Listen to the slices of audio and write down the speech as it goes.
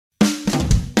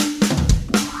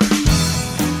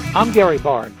I'm Gary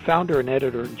Barg, founder and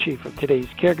editor-in-chief of today's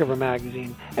Caregiver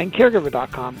magazine and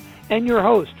Caregiver.com, and your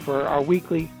host for our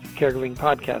weekly caregiving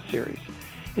podcast series.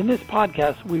 In this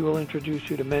podcast, we will introduce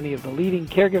you to many of the leading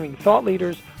caregiving thought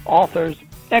leaders, authors,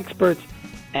 experts,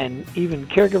 and even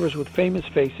caregivers with famous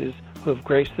faces who have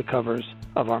graced the covers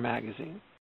of our magazine.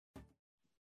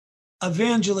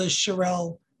 Evangelist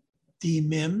Sherrell D.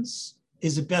 Mims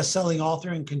is a best-selling author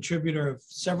and contributor of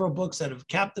several books that have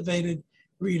captivated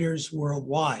readers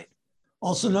worldwide.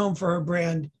 Also known for her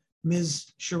brand,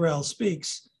 Ms. Sherrell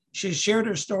Speaks, she has shared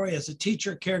her story as a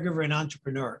teacher, caregiver, and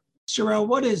entrepreneur. Sherrell,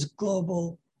 what is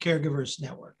Global Caregivers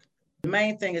Network? The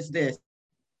main thing is this.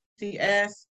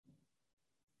 CS,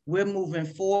 we're moving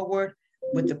forward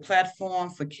with the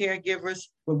platform for caregivers,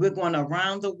 where we're going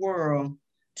around the world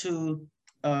to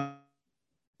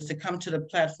come to the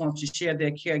platform to share their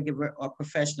caregiver or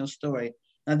professional story.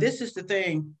 Now, this is the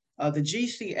thing. The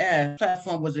GCS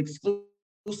platform was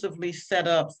exclusively set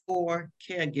up for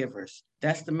caregivers.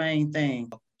 That's the main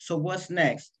thing. So what's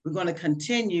next? We're going to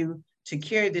continue to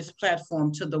carry this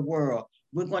platform to the world.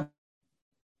 We're going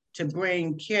to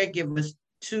bring caregivers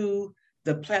to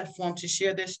the platform to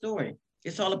share their story.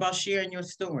 It's all about sharing your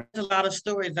story. There's a lot of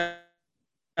stories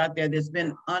out there that's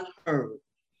been unheard,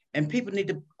 and people need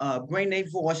to bring their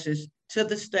voices to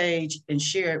the stage and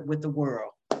share it with the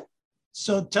world.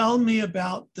 So tell me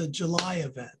about the July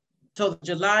event. So the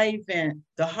July event,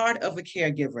 The Heart of a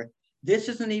Caregiver. This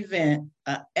is an event,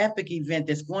 an epic event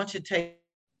that's going to take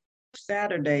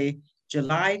Saturday,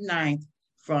 July 9th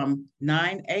from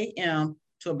 9 a.m.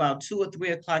 to about 2 or 3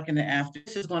 o'clock in the afternoon.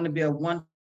 This is going to be a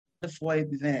wonderful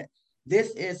event. This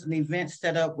is an event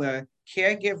set up where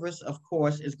caregivers, of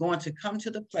course, is going to come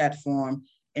to the platform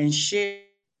and share,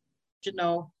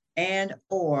 and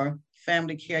or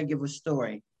family caregiver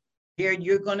story. Here,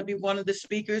 you're going to be one of the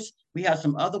speakers. We have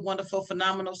some other wonderful,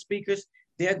 phenomenal speakers.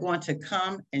 They're going to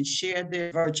come and share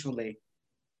this virtually.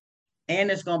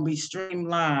 And it's going to be streamed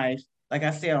live, like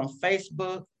I said, on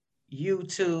Facebook,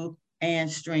 YouTube, and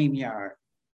StreamYard.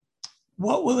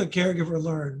 What will a caregiver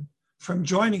learn from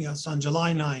joining us on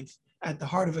July 9th at the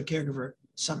Heart of a Caregiver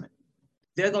Summit?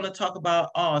 They're going to talk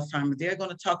about Alzheimer's. They're going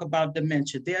to talk about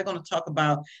dementia. They're going to talk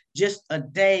about just a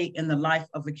day in the life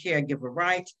of a caregiver,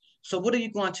 right? So what are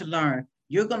you going to learn?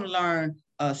 You're going to learn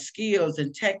skills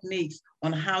and techniques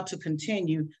on how to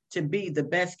continue to be the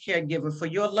best caregiver for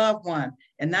your loved one,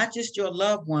 and not just your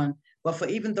loved one, but for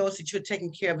even those that you're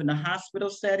taking care of in the hospital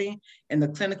setting, in the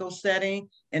clinical setting,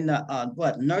 in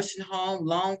the nursing home,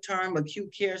 long-term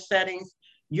acute care settings.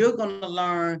 You're going to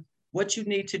learn what you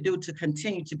need to do to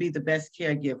continue to be the best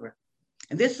caregiver.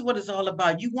 And this is what it's all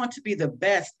about. You want to be the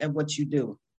best at what you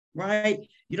do, right?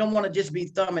 You don't want to just be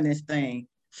thumbing this thing.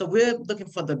 So we're looking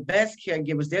for the best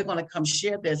caregivers. They're going to come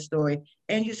share their story,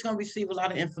 and you're just going to receive a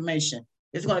lot of information.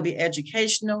 It's going to be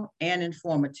educational and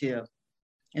informative.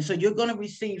 And so you're going to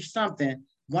receive something.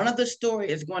 One of the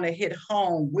stories is going to hit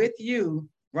home with you,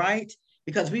 right?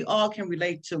 Because we all can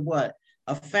relate to what?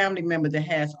 A family member that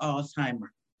has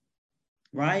Alzheimer's,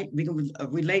 right? We can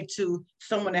relate to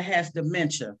someone that has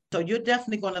dementia. So you're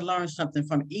definitely going to learn something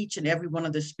from each and every one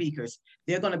of the speakers.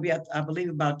 They're going to be, I believe,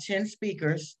 about 10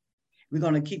 speakers. We're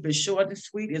going to keep it short and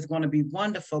sweet. It's going to be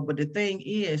wonderful. But the thing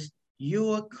is,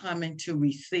 you're coming to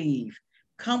receive.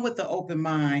 Come with an open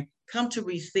mind. Come to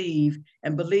receive.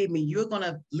 And believe me, you're going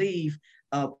to leave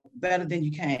better than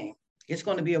you came. It's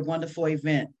going to be a wonderful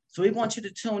event. So we want you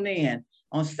to tune in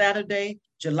on Saturday,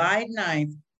 July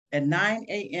 9th at 9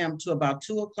 a.m. to about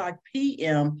 2 o'clock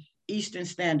p.m. Eastern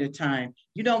Standard Time.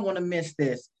 You don't want to miss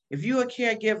this. If you're a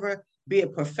caregiver, be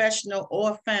it professional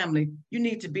or family, you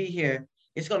need to be here.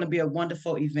 It's going to be a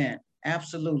wonderful event.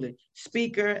 Absolutely.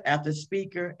 Speaker after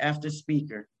speaker after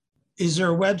speaker. Is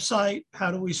there a website?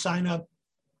 How do we sign up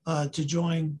to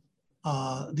join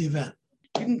the event?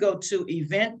 You can go to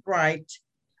Eventbrite.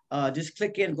 Just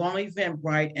click in, go on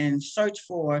Eventbrite and search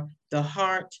for The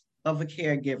Heart of a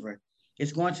Caregiver.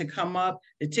 It's going to come up.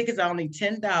 The tickets are only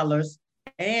 $10.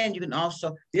 And you can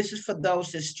also, this is for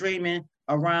those that's streaming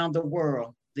around the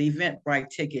world, the Eventbrite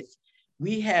tickets.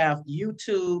 We have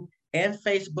YouTube and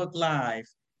Facebook Live.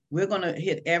 We're going to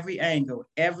hit every angle,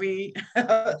 every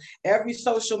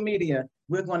social media.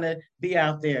 We're going to be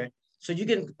out there. So you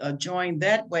can join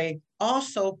that way.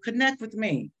 Also, connect with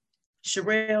me,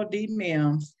 Sherrell D.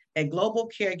 Mims at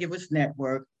Global Caregivers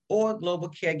Network or Global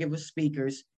Caregiver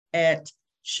Speakers at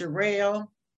Sherrell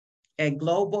at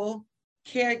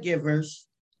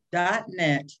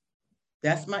globalcaregivers.net.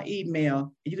 That's my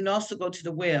email. You can also go to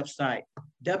the website,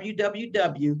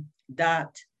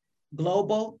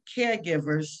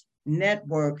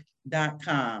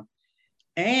 www.globalcaregiversnetwork.com.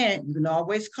 And you can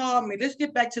always call me. Let's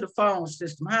get back to the phone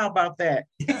system. How about that?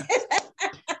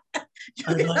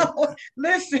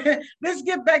 Listen, let's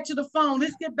get back to the phone.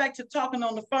 Let's get back to talking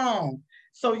on the phone.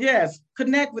 So yes,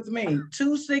 connect with me,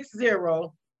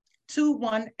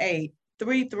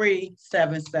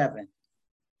 260-218-3377.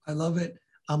 I love it.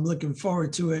 I'm looking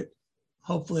forward to it.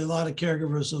 Hopefully a lot of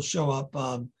caregivers will show up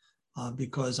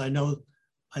because I know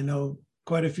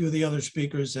quite a few of the other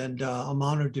speakers, and I'm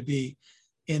honored to be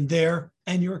in their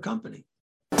and your company.